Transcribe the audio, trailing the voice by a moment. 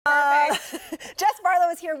Jess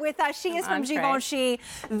Barlow is here with us. She is from Givenchy.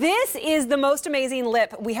 This is the most amazing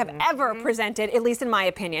lip we have ever presented, at least in my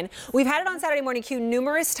opinion. We've had it on Saturday Morning Q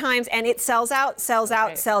numerous times, and it sells out, sells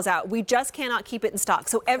out, sells out. We just cannot keep it in stock.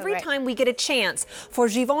 So every time we get a chance for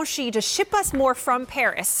Givenchy to ship us more from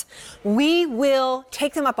Paris, we will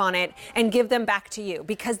take them up on it and give them back to you,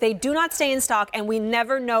 because they do not stay in stock, and we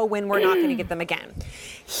never know when we're not going to get them again.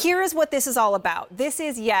 Here is what this is all about. This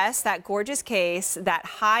is, yes, that gorgeous case, that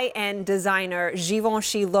high-end designer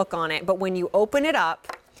Givenchy look on it, but when you open it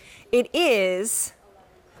up, it is...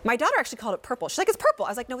 My daughter actually called it purple. She's like, it's purple. I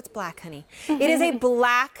was like, no, it's black, honey. It is a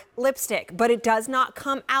black lipstick, but it does not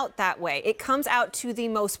come out that way. It comes out to the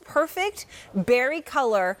most perfect berry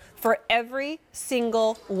color for every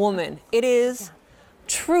single woman. It is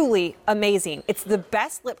truly amazing. It's the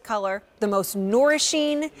best lip color, the most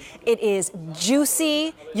nourishing. It is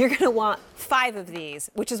juicy. You're going to want 5 of these,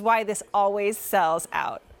 which is why this always sells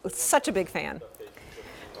out. Such a big fan.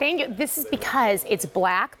 Thank you. This is because it's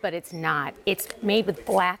black, but it's not. It's made with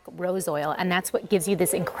black rose oil, and that's what gives you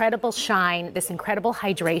this incredible shine, this incredible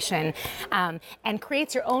hydration, and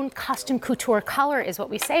creates your own custom couture color, is what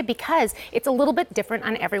we say, because it's a little bit different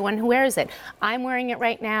on everyone who wears it. I'm wearing it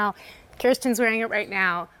right now. Kirsten's wearing it right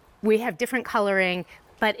now. We have different coloring,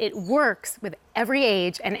 but it works with every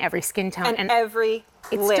age and every skin tone. And every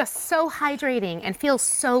It's lip. just so hydrating and feels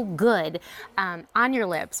so good on your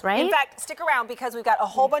lips, right? In fact, stick around, because we've got a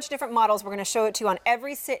whole bunch of different models. We're going to show it to you on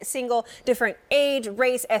every single different age,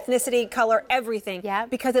 race, ethnicity, color, everything. Yeah.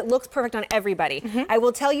 Because it looks perfect on everybody. I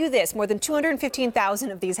will tell you this, more than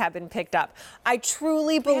 215,000 of these have been picked up. I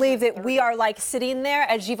truly believe that we are like sitting there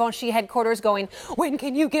at Givenchy headquarters going, when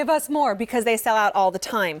can you give us more? Because they sell out all the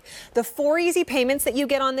time. The 4 easy payments that you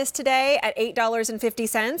get on this today at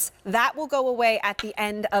 $8.50, that will go away at the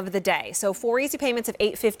end of the day. So 4 easy payments of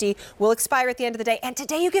 $8.50 will expire at the end of the day. And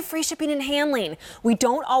today you get free shipping and handling. We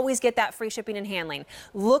don't always get that free shipping and handling.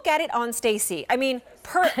 Look at it on Stacy. I mean,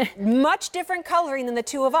 much different coloring than the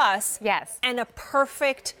two of us. Yes. And a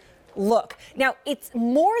perfect look. Now, it's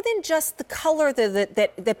more than just the color,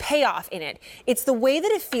 the payoff in it. It's the way that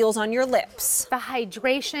it feels on your lips. The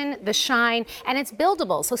hydration, the shine, and it's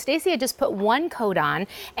buildable. So Stacey had just put 1 coat on,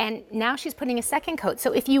 and now she's putting a 2nd coat.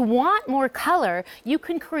 So if you want more color, you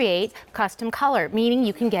can create custom color, meaning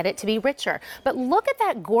you can get it to be richer. But look at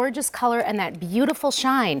that gorgeous color and that beautiful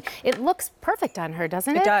shine. It looks perfect on her,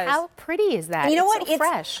 doesn't it? It does. How pretty is that? You know what? So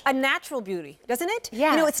fresh. It's a natural beauty, doesn't it?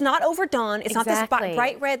 Yeah. You know, it's not overdone. It's not this Exactly.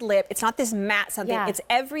 bright red lip. It's not this matte something. Yeah. It's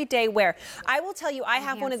everyday wear. I will tell you, I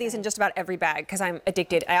have one of these in just about every bag because I'm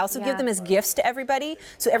addicted. I also give them as gifts to everybody.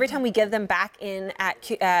 So every time we give them back in at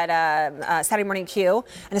Saturday Morning Q,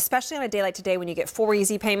 and especially on a day like today when you get 4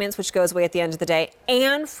 easy payments, which goes away at the end of the day,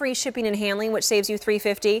 and free shipping and handling, which saves you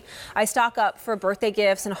 $3.50, I stock up for birthday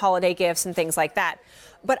gifts and holiday gifts and things like that.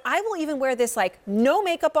 But I will even wear this like no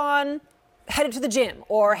makeup on, headed to the gym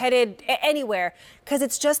or headed anywhere, because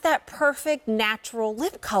it's just that perfect natural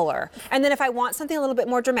lip color. And then if I want something a little bit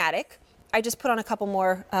more dramatic, I just put on a couple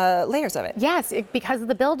more layers of it. Yes, because of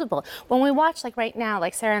the buildable. When we watch, like right now,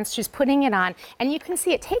 like Sarah, she's putting it on, and you can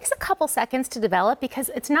see it takes a couple seconds to develop because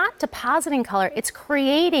it's not depositing color, it's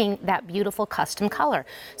creating that beautiful custom color.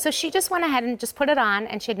 So she just went ahead and just put it on,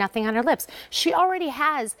 and she had nothing on her lips. She already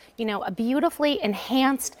has, you know, a beautifully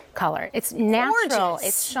enhanced color. It's natural, Gorgeous.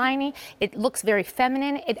 it's shiny, it looks very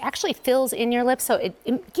feminine, it actually fills in your lips, so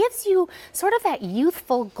it gives you sort of that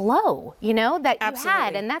youthful glow, you know, that you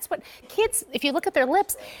had, and that's what kids, if you look at their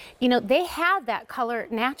lips, you know, they have that color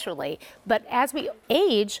naturally, but as we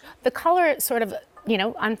age, the color sort of, you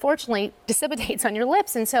know, unfortunately dissipates on your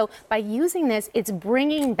lips. And so by using this, it's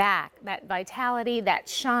bringing back that vitality, that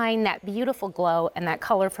shine, that beautiful glow, and that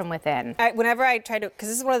color from within. Whenever I try to, because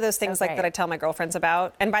this is one of those things like that I tell my girlfriends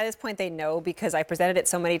about, and by this point they know because I presented it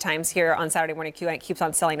so many times here on Saturday Morning Q, and it keeps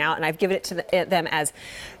on selling out, and I've given it to them as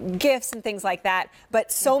gifts and things like that.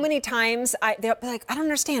 But so many times they're like, I don't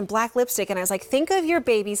understand black lipstick, and I was like, think of your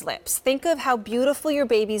baby's lips. Think of how beautiful your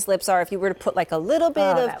baby's lips are if you were to put like a little bit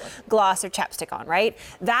of gloss or chapstick on, right?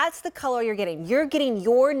 That's the color you're getting. You're getting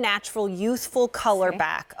your natural, youthful color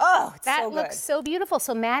back. Oh, it's that so good. looks so beautiful.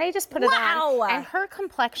 So Maddie just put it on, and her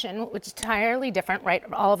complexion, which is entirely different, right?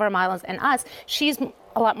 All of our models and us, she's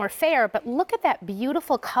a lot more fair, but look at that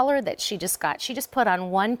beautiful color that she just got. She just put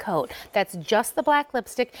on 1 coat. That's just the black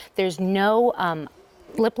lipstick. There's no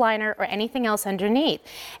lip liner or anything else underneath.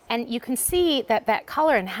 And you can see that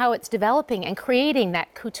color and how it's developing and creating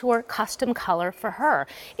that couture custom color for her.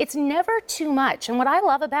 It's never too much. And what I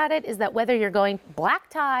love about it is that whether you're going black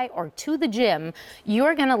tie or to the gym,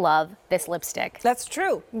 you're gonna love this lipstick. That's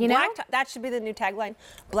true. You know? That should be the new tagline,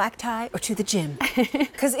 black tie or to the gym.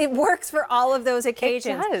 Because it works for all of those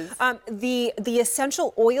occasions. It does. The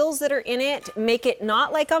essential oils that are in it make it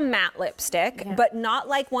not like a matte lipstick, but not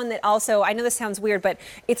like one that also, I know this sounds weird, but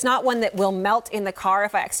it's not one that will melt in the car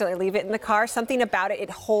if I accidentally leave it in the car. Something about it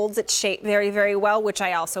holds its shape very, very well, which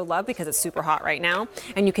I also love because it's super hot right now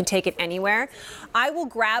and you can take it anywhere. I will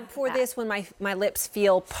grab for this when my lips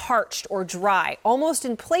feel parched or dry, almost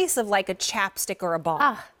in place of like a chapstick or a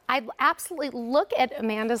balm. I absolutely look at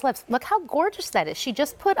Amanda's lips. Look how gorgeous that is. She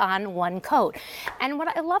just put on one coat. And what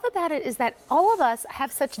I love about it is that all of us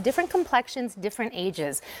have such different complexions, different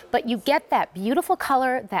ages, but you get that beautiful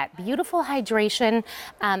color, that beautiful hydration.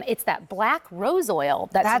 It's that black rose oil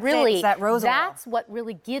that's really, that's what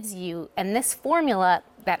really gives you, and this formula,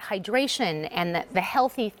 that hydration and the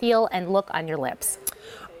healthy feel and look on your lips.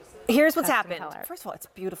 Here's what's happened. First of all, it's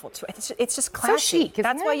beautiful too. It's just classy. So chic, isn't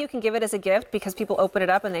That's why you can give it as a gift, because people open it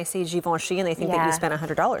up and they see Givenchy and they think that you spent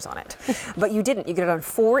 $100 on it. But you didn't. You get it on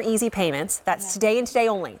 4 easy payments. That's today and today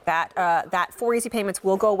only. That 4 easy payments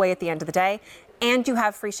will go away at the end of the day. And you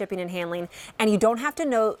have free shipping and handling, and you don't have to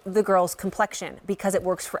know the girl's complexion because it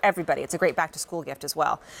works for everybody. It's a great back-to-school gift as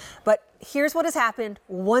well. But here's what has happened.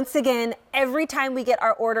 Once again, every time we get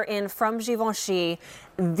our order in from Givenchy,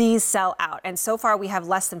 these sell out. And so far, we have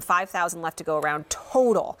less than 5,000 left to go around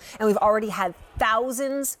total. And we've already had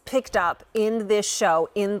thousands picked up in this show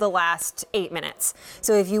in the last 8 minutes.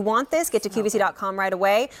 So if you want this, get to QVC.com right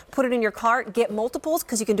away, put it in your cart, get multiples,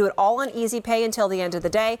 because you can do it all on Easy Pay until the end of the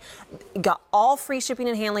day. You got all free shipping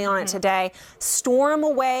and handling on it today. Store them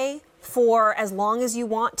away for as long as you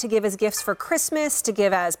want to give as gifts for Christmas, to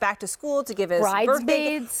give as back to school, to give as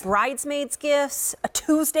bridesmaids gifts, a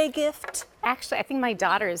Tuesday gift. Actually, I think my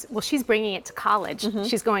daughter's, she's bringing it to college.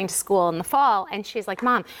 She's going to school in the fall, and she's like,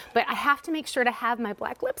 Mom, but I have to make sure to have my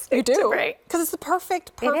black lipstick. You do, because it's the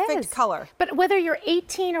perfect color. But whether you're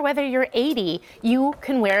 18 or whether you're 80, you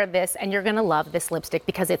can wear this, and you're going to love this lipstick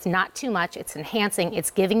because it's not too much. It's enhancing. It's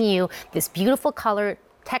giving you this beautiful color,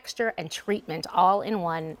 texture, and treatment all in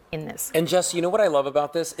one in this. And Jess, you know what I love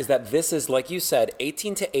about this is that this is, like you said,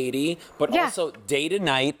 18 to 80, but also day to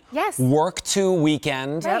night, work to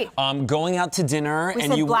weekend, going out to dinner. We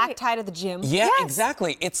said black tie to the gym. Yeah,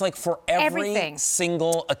 exactly. It's like for every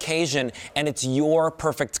single occasion, and it's your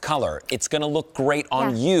perfect color. It's going to look great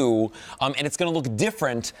on you, and it's going to look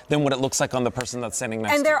different than what it looks like on the person that's standing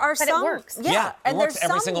next to you. And there are some, it works. And there's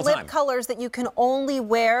some lip colors that you can only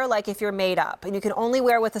wear like if you're made up, and you can only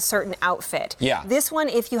wear with a certain outfit. This one,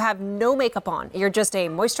 if you have no makeup on, you're just a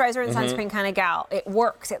moisturizer and sunscreen kind of gal, it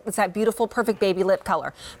works. It's that beautiful, perfect baby lip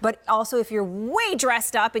color. But also, if you're way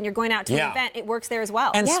dressed up and you're going out to an event, it works there as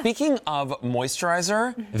well. And speaking of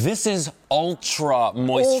moisturizer, this is ultra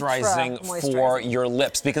moisturizing for your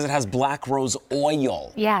lips because it has black rose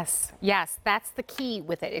oil. Yes, that's the key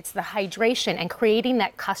with it. It's the hydration and creating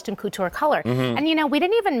that custom couture color. And you know, we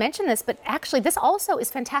didn't even mention this, but actually this also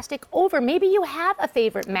is fantastic over, maybe you have a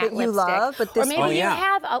favorite matte lipstick, or maybe you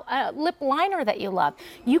have a lip liner that you love.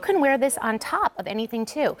 You can wear this on top of anything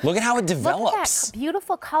too. Look at how it develops. Look at that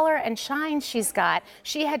beautiful color and shine she's got.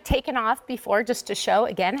 She had taken off before just to show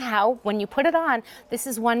again how when you put it on, this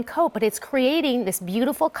is one coat, but it's creating this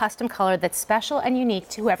beautiful custom color that's special and unique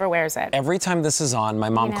to whoever wears it. Every time this is on, my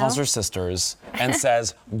mom calls her sisters and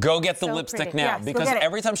says, go get the lipstick now. Because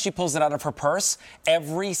every time she pulls it out of her purse,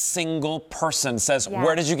 every single person says,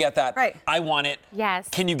 where did you get that? I want it.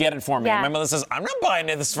 Can you get it for me? My mother says, I'm not buying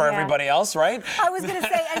this for everybody else, right? I was going to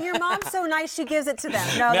say, and your mom's so nice, she gives it to them.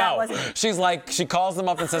 No, that wasn't. She's like, she calls them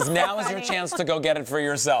up and says, now is your chance to go get it for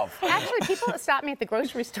yourself. Actually, people stopped me at the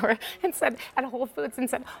grocery store and said, at Whole Foods, and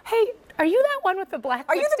said, hey, are you that one with the black lipstick?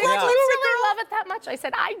 Are you the black lipstick? You really love it that much? I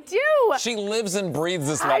said, I do. She lives and breathes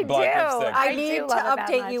this black lipstick. I need to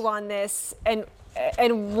update you on this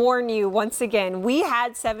and warn you once again. We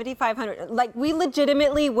had 7,500. Like, we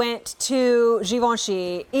legitimately went to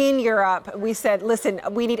Givenchy in Europe. We said, listen,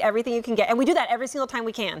 we need everything you can get. And we do that every single time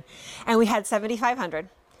we can. And we had 7,500.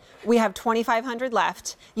 We have 2,500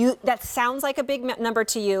 left. That sounds like a big number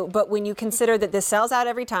to you, but when you consider that this sells out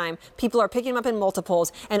every time, people are picking them up in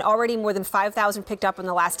multiples, and already more than 5,000 picked up in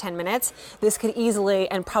the last 10 minutes, this could easily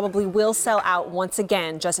and probably will sell out once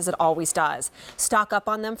again, just as it always does. Stock up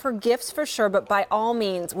on them for gifts for sure, but by all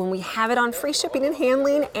means, when we have it on free shipping and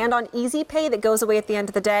handling and on Easy Pay that goes away at the end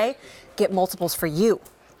of the day, get multiples for you.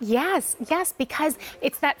 Yes, because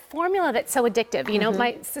it's that formula that's so addictive. You know,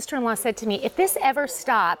 my sister-in-law said to me, if this ever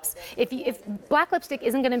stops, if black lipstick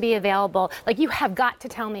isn't going to be available, like, you have got to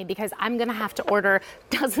tell me, because I'm going to have to order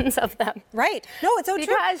dozens of them. Right. No, it's so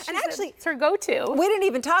true. And actually, it's her go-to. We didn't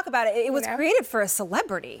even talk about it. It was created for a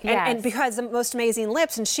celebrity, and because the most amazing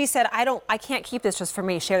lips. And she said, I can't keep this just for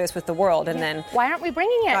me. Share this with the world. And then why aren't we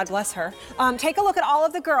bringing it? God bless her. Take a look at all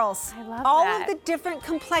of the girls. I love all that. of the different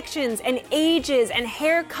complexions and ages and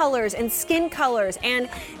hair colors and skin colors, and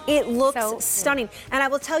it looks so stunning. And I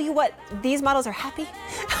will tell you what, these models are happy.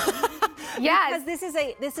 Yes. Because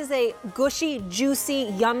this is a gushy,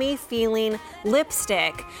 juicy, yummy feeling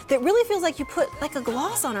lipstick that really feels like you put like a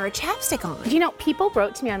gloss on or a chapstick on. You know, people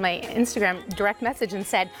wrote to me on my Instagram direct message and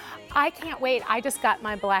said, I can't wait. I just got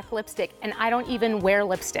my black lipstick and I don't even wear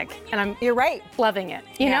lipstick. And you're right, loving it.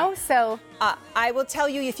 You know, so. I will tell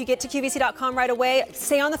you, if you get to QVC.com right away,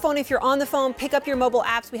 stay on the phone. If you're on the phone, pick up your mobile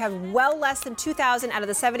apps. We have well less than 2,000 out of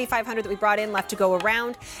the 7,500 that we brought in left to go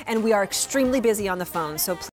around, and we are extremely busy on the phone. So please